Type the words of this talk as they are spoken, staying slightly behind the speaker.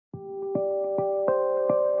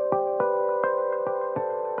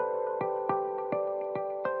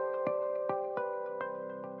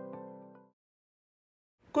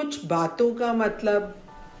कुछ बातों का मतलब,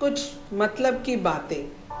 कुछ मतलब की बातें।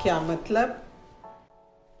 क्या मतलब?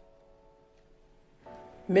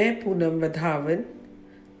 मैं पूनम वधावन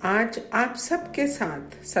आज आप सबके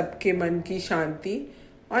साथ सबके मन की शांति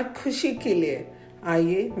और खुशी के लिए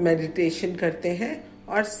आइए मेडिटेशन करते हैं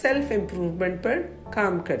और सेल्फ इम्प्रूवमेंट पर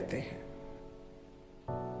काम करते हैं।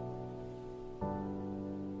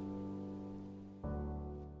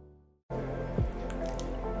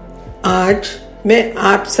 आज मैं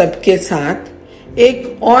आप सबके साथ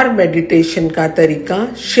एक और मेडिटेशन का तरीका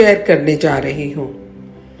शेयर करने जा रही हूँ।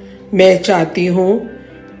 मैं चाहती हूँ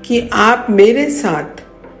कि आप मेरे साथ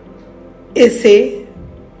इसे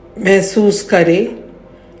महसूस करें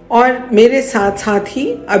और मेरे साथ साथ ही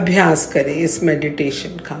अभ्यास करें इस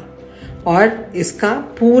मेडिटेशन का और इसका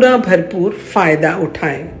पूरा भरपूर फायदा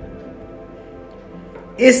उठाएं।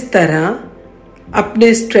 इस तरह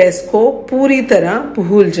अपने स्ट्रेस को पूरी तरह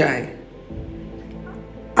भूल जाएं।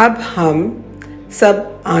 अब हम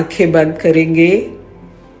सब आंखें बंद करेंगे,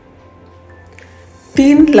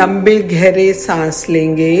 3 लंबे गहरे सांस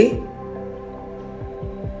लेंगे,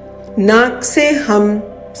 नाक से हम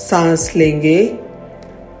सांस लेंगे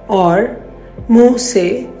और मुंह से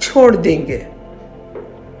छोड़ देंगे।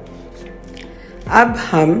 अब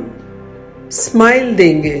हम स्माइल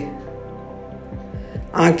देंगे,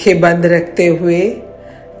 आंखें बंद रखते हुए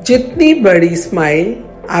जितनी बड़ी स्माइल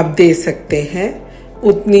आप दे सकते हैं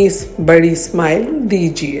उतनी बड़ी स्माइल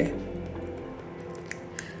दीजिए।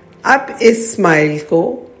 अब इस स्माइल को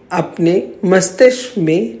अपने मस्तिष्क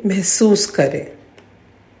में महसूस करें।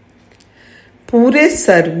 पूरे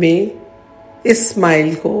सर में इस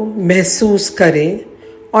स्माइल को महसूस करें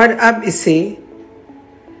और अब इसे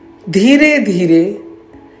धीरे धीरे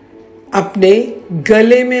अपने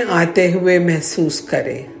गले में आते हुए महसूस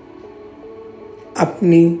करें।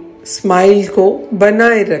 अपनी स्माइल को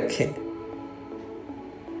बनाए रखें।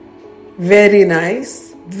 Very nice,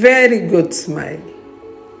 very good smile.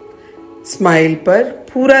 Smile पर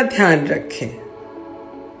पूरा ध्यान रखें।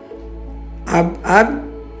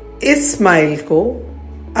 अब इस स्माइल को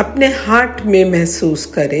अपने हार्ट में महसूस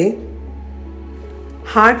करें।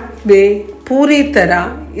 हार्ट में पूरी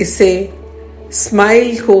तरह इसे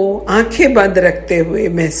स्माइल को आंखें बंद रखते हुए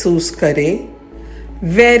महसूस करें।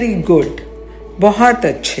 वेरी गुड, बहुत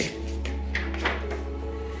अच्छे।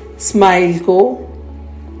 स्माइल को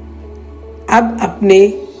अब अपने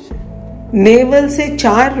नेवल से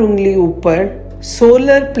 4 उंगली ऊपर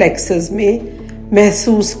सोलर प्लेक्सस में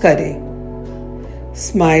महसूस करें।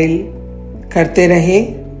 स्माइल करते रहें,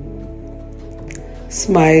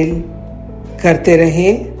 स्माइल करते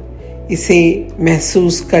रहें, इसे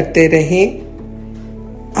महसूस करते रहें।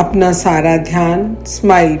 अपना सारा ध्यान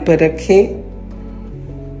स्माइल पर रखें।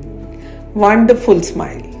 Wonderful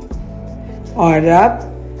smile. और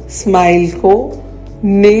अब स्माइल को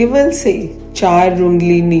नेवल से 4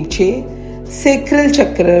 उंगली नीचे सेक्रल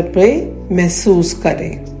चक्र पे महसूस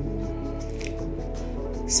करें।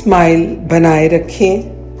 स्माइल बनाए रखें।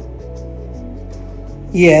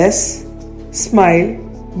 यस, स्माइल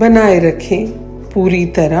बनाए रखें। पूरी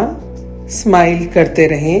तरह स्माइल करते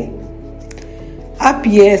रहें। अब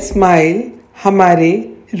यह स्माइल हमारे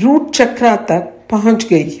रूट चक्र तक पहुंच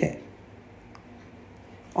गई है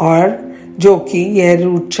और जो कि यह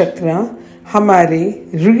रूट चक्र हमारे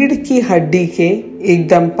रीढ़ की हड्डी के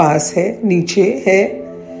एकदम पास है, नीचे है।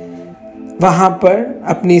 वहां पर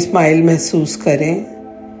अपनी स्माइल महसूस करें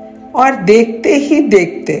और देखते ही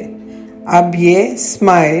देखते अब ये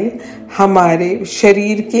स्माइल हमारे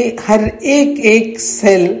शरीर के हर एक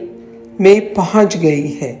सेल में पहुंच गई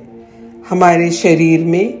है। हमारे शरीर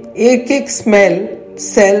में एक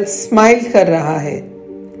सेल स्माइल कर रहा है।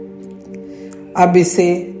 अब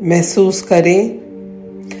इसे महसूस करें।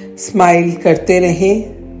 स्माइल करते रहें,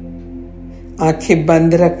 आंखें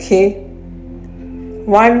बंद रखें।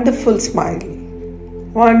 Wonderful smile,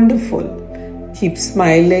 wonderful. Keep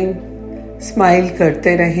smiling, smile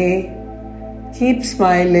करते रहें। Keep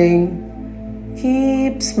smiling,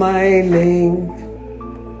 keep smiling.